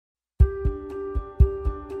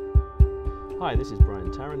Hi, this is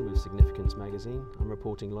Brian Tarrant with Significance Magazine. I'm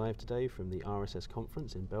reporting live today from the RSS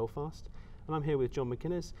conference in Belfast, and I'm here with John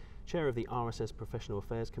McInnes, Chair of the RSS Professional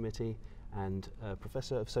Affairs Committee and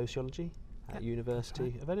Professor of Sociology at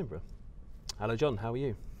University of Edinburgh. Hello John, how are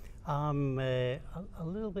you? I'm a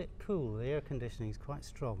little bit cool. The air conditioning is quite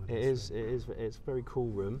strong. It's a very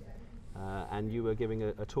cool room, and you were giving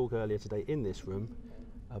a talk earlier today in this room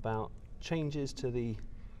about changes to the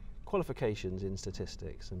qualifications in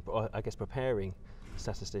statistics and I guess preparing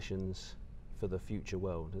statisticians for the future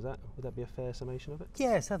world. Would that be a fair summation of it?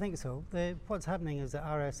 Yes, I think so. What's happening is that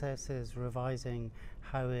RSS is revising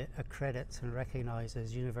how it accredits and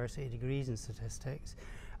recognises university degrees in statistics,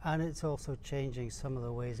 and it's also changing some of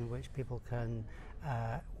the ways in which people can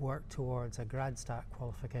work towards a grad stat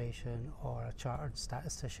qualification or a chartered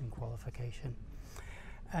statistician qualification.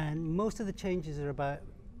 And most of the changes are about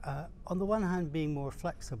on the one hand being more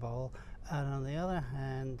flexible, and on the other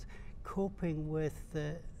hand coping with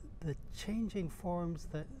the changing forms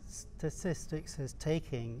that statistics is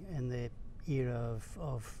taking in the era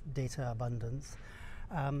of data abundance,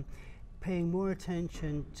 paying more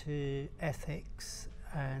attention to ethics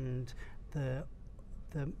and the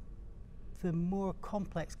more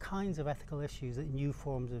complex kinds of ethical issues that new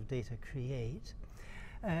forms of data create,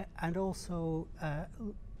 and also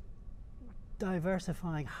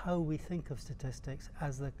diversifying how we think of statistics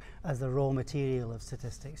as the raw material of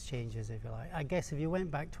statistics changes, if you like. I guess if you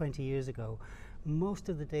went back 20 years ago, most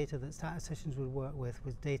of the data that statisticians would work with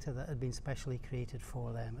was data that had been specially created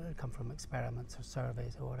for them. It had come from experiments or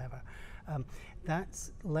surveys or whatever.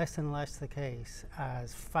 That's less and less the case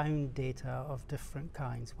as found data of different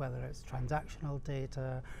kinds, whether it's transactional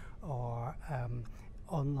data or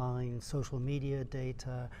online social media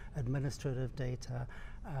data, administrative data,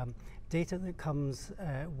 data that comes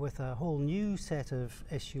with a whole new set of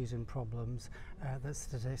issues and problems that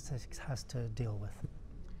statistics has to deal with.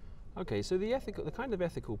 Okay, so the kind of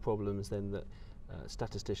ethical problems then that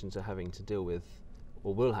statisticians are having to deal with,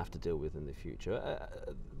 or will have to deal with in the future,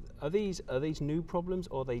 are these new problems,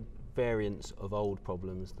 or are they variants of old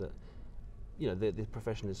problems that the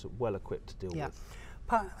profession is well equipped to deal with?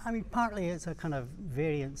 Partly it's a kind of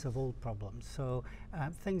variance of old problems. So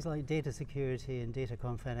things like data security and data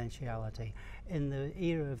confidentiality. In the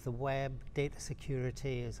era of the web, data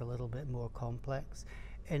security is a little bit more complex.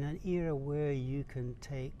 In an era where you can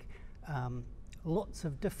take lots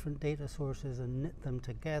of different data sources and knit them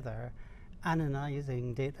together,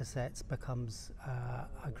 analyzing data sets becomes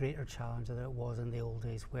a greater challenge than it was in the old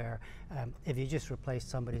days, where if you just replaced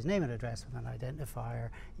somebody's name and address with an identifier,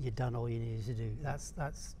 you'd done all you needed to do. That's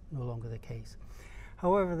no longer the case.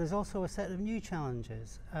 However, there's also a set of new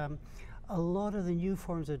challenges. A lot of the new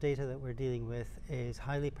forms of data that we're dealing with is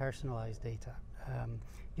highly personalized data.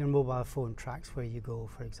 Your mobile phone tracks where you go,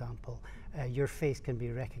 for example. Your face can be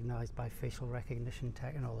recognized by facial recognition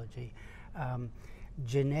technology.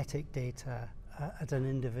 Genetic data at an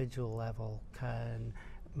individual level can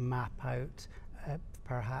map out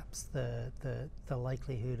perhaps the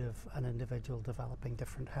likelihood of an individual developing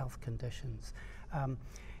different health conditions.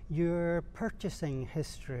 Your purchasing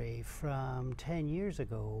history from 10 years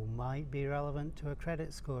ago might be relevant to a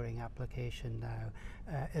credit scoring application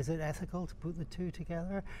now. Is it ethical to put the two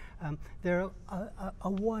together? There are a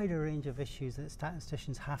wider range of issues that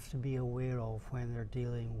statisticians have to be aware of when they're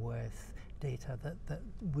dealing with data that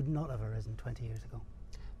would not have arisen 20 years ago.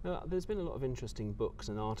 Now, there's been a lot of interesting books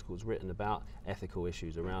and articles written about ethical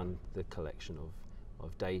issues around the collection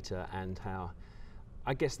of data, and how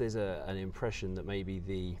I guess there's an impression that maybe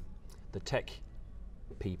the tech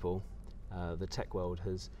people, the tech world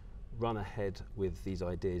has run ahead with these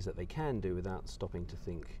ideas that they can do without stopping to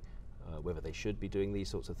think whether they should be doing these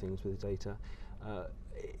sorts of things with data.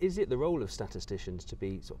 Is it the role of statisticians to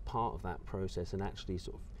be sort of part of that process and actually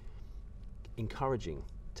sort of encouraging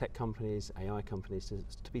tech companies, AI companies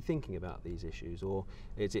to be thinking about these issues, or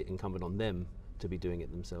is it incumbent on them to be doing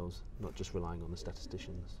it themselves, not just relying on the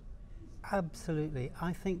statisticians? Absolutely.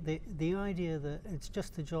 I think the idea that it's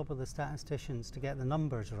just the job of the statisticians to get the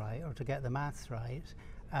numbers right or to get the maths right,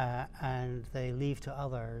 and they leave to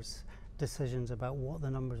others decisions about what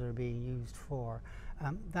the numbers are being used for,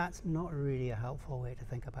 that's not really a helpful way to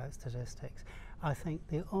think about statistics. I think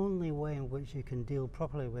the only way in which you can deal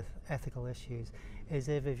properly with ethical issues is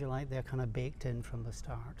if you like, they're kind of baked in from the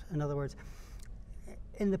start. In other words,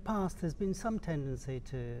 in the past, there's been some tendency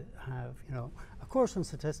to have, a course on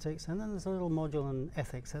statistics, and then there's a little module on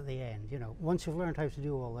ethics at the end. Once you've learned how to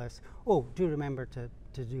do all this, do remember to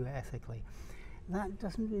do it ethically. That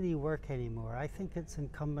doesn't really work anymore. I think it's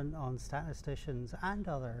incumbent on statisticians and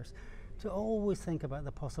others to always think about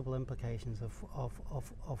the possible implications of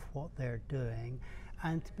what they're doing,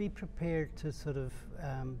 and to be prepared to sort of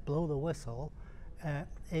blow the whistle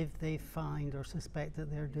if they find or suspect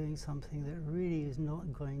that they're doing something that really is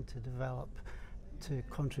not going to develop to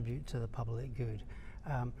contribute to the public good.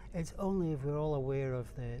 It's only if we're all aware of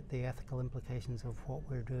the ethical implications of what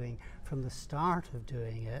we're doing from the start of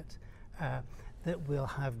doing it that we'll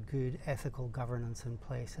have good ethical governance in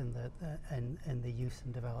place in the use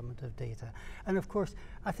and development of data. And of course,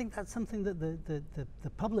 I think that's something that the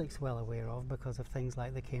public's well aware of because of things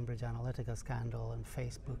like the Cambridge Analytica scandal and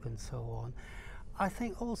Facebook and so on. I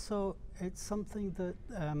think also it's something that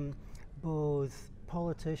both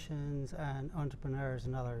politicians and entrepreneurs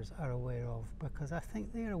and others are aware of, because I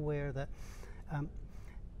think they're aware that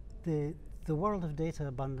the world of data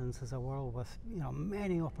abundance is a world with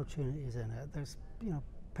many opportunities in it. There's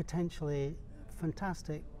potentially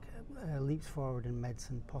fantastic leaps forward in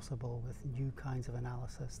medicine possible with new kinds of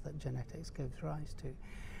analysis that genetics gives rise to.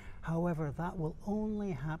 However, that will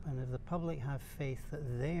only happen if the public have faith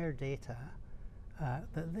that their data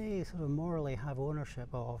that they sort of morally have ownership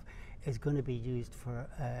of is going to be used for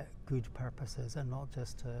good purposes and not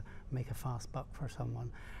just to make a fast buck for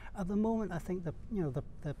someone. At the moment, I think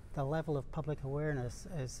the level of public awareness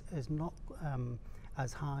is not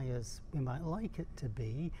as high as we might like it to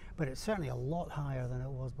be, but it's certainly a lot higher than it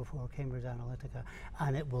was before Cambridge Analytica,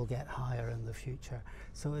 and it will get higher in the future.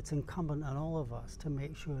 So it's incumbent on all of us to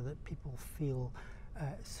make sure that people feel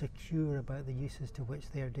secure about the uses to which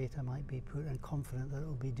their data might be put and confident that it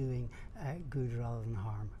will be doing good rather than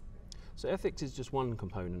harm. So ethics is just one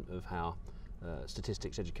component of how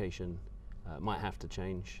statistics education might have to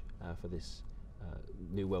change for this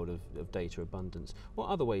new world of data abundance. What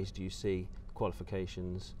other ways do you see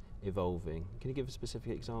qualifications evolving? Can you give us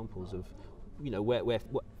specific examples of where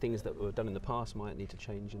what things that were done in the past might need to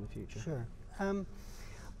change in the future? Sure.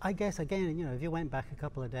 I guess, again, if you went back a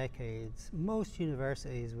couple of decades, most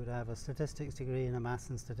universities would have a statistics degree and a maths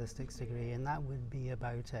and statistics degree, and that would be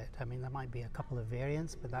about it. I mean, there might be a couple of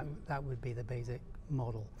variants, but that would be the basic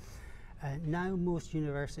model. Now most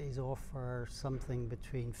universities offer something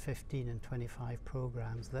between 15 and 25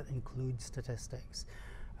 programs that include statistics.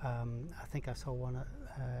 I think I saw one at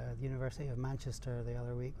the University of Manchester the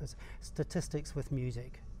other week, was statistics with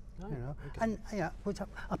music. Okay. And which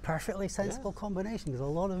a perfectly sensible combination, because a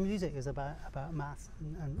lot of music is about maths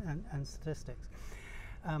and statistics.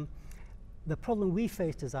 The problem we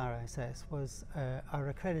faced as RSS was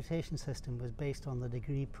our accreditation system was based on the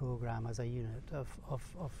degree program as a unit of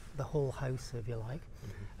the whole house, if you like.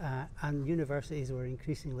 Mm-hmm. And universities were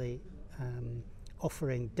increasingly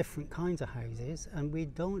offering different kinds of houses, and we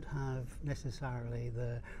don't have necessarily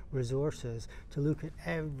the resources to look at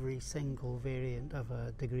every single variant of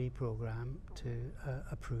a degree program to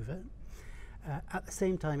approve it. At the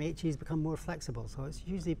same time, HE's become more flexible, so it's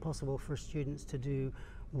usually possible for students to do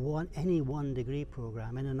any one degree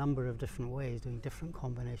program in a number of different ways, doing different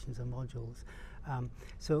combinations of modules.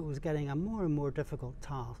 So it was getting a more and more difficult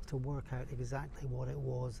task to work out exactly what it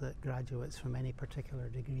was that graduates from any particular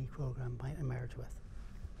degree program might emerge with.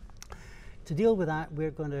 To deal with that,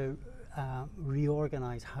 we're going to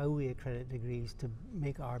reorganize how we accredit degrees to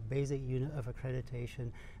make our basic unit of accreditation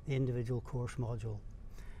the individual course module.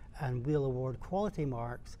 And we'll award quality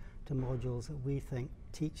marks to modules that we think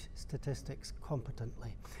teach statistics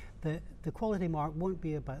competently. The quality mark won't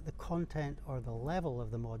be about the content or the level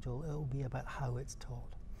of the module, it will be about how it's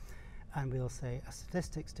taught. And we'll say a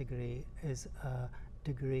statistics degree is a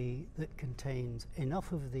degree that contains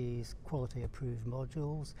enough of these quality approved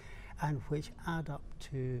modules and which add up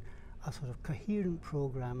to a sort of coherent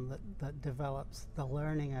program that develops the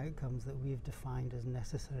learning outcomes that we've defined as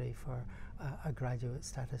necessary for a graduate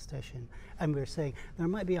statistician. And we're saying there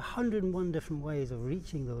might be 101 different ways of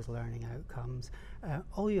reaching those learning outcomes.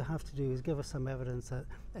 All you have to do is give us some evidence that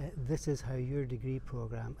this is how your degree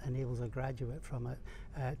program enables a graduate from it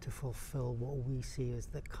to fulfill what we see as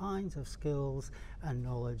the kinds of skills and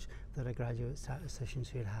knowledge that a graduate statistician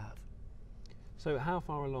should have. So how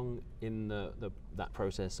far along in that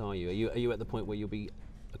process are you? Are you at the point where you'll be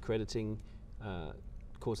accrediting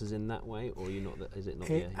courses in that way, or are you not? Is it not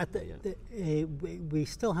yet? We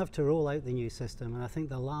still have to roll out the new system, and I think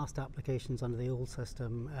the last applications under the old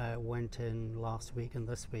system went in last week and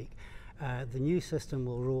this week. The new system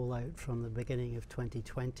will roll out from the beginning of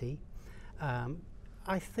 2020.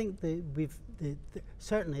 I think that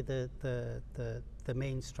certainly the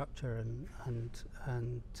main structure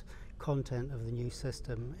and content of the new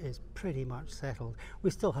system is pretty much settled. We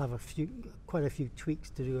still have quite a few tweaks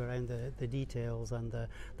to do around the details and the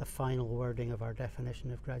final wording of our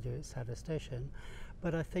definition of graduate statistician,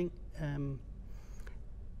 But I think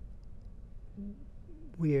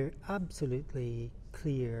we're absolutely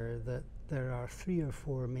clear that there are 3 or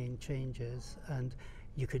 4 main changes, and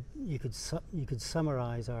you could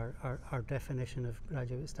summarize our definition of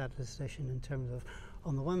graduate statistician in terms of,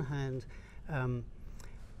 on the one hand,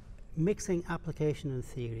 mixing application and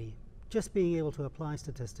theory. Just being able to apply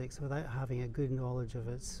statistics without having a good knowledge of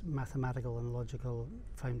its mathematical and logical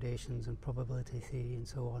foundations and probability theory and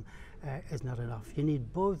so on is not enough. You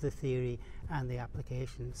need both the theory and the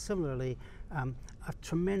application. Similarly, a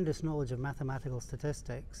tremendous knowledge of mathematical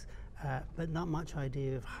statistics, but not much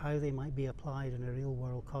idea of how they might be applied in a real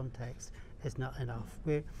world context is not enough.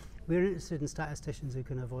 We're interested in statisticians who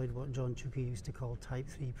can avoid what John Chuka used to call type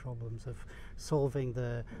 3 problems, of solving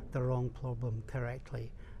the wrong problem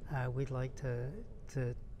correctly. We'd like to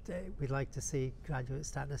see graduate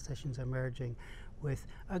statisticians emerging with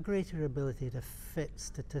a greater ability to fit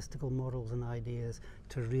statistical models and ideas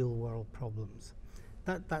to real world problems.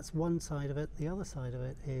 That's one side of it. The other side of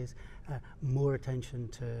it is more attention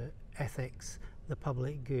to ethics, the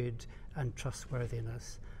public good, and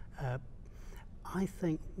trustworthiness. I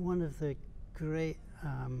think one of the great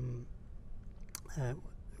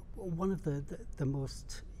one of the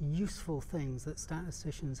most useful things that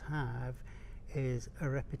statisticians have is a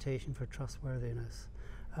reputation for trustworthiness.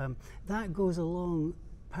 That goes along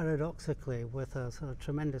paradoxically with a sort of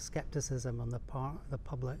tremendous skepticism on the part of the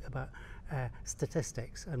public about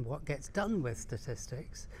statistics and what gets done with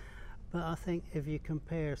statistics. But I think if you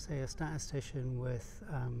compare, say, a statistician with,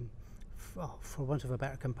 for want of a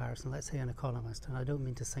better comparison, let's say an economist, and I don't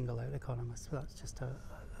mean to single out economists, but that's just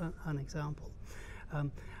an example.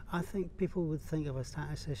 I think people would think of a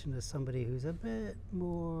statistician as somebody who's a bit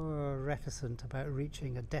more reticent about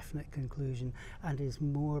reaching a definite conclusion and is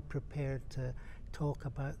more prepared to talk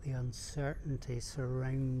about the uncertainty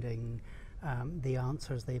surrounding the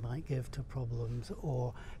answers they might give to problems,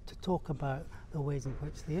 or to talk about the ways in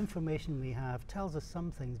which the information we have tells us some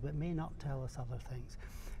things but may not tell us other things.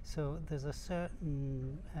 So there's a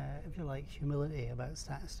certain, if you like, humility about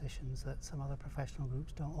statisticians that some other professional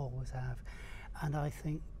groups don't always have. And I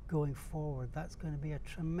think going forward, that's going to be a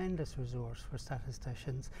tremendous resource for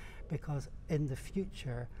statisticians, because in the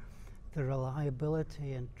future, the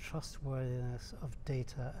reliability and trustworthiness of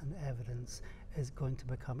data and evidence is going to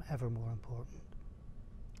become ever more important.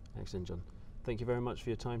 Excellent, John. Thank you very much for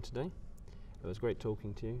your time today. It was great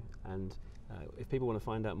talking to you. And if people want to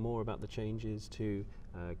find out more about the changes to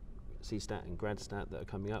CSTAT and GradStat that are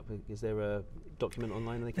coming up, is there a document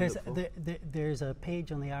online they can look for? There's a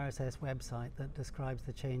page on the RSS website that describes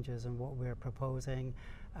the changes and what we're proposing.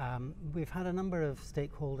 We've had a number of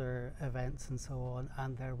stakeholder events and so on,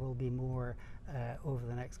 and there will be more over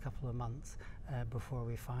the next couple of months before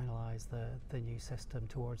we finalise the new system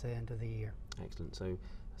towards the end of the year. Excellent. So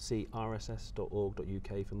see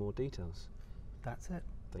rss.org.uk for more details. That's it.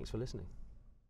 Thanks for listening.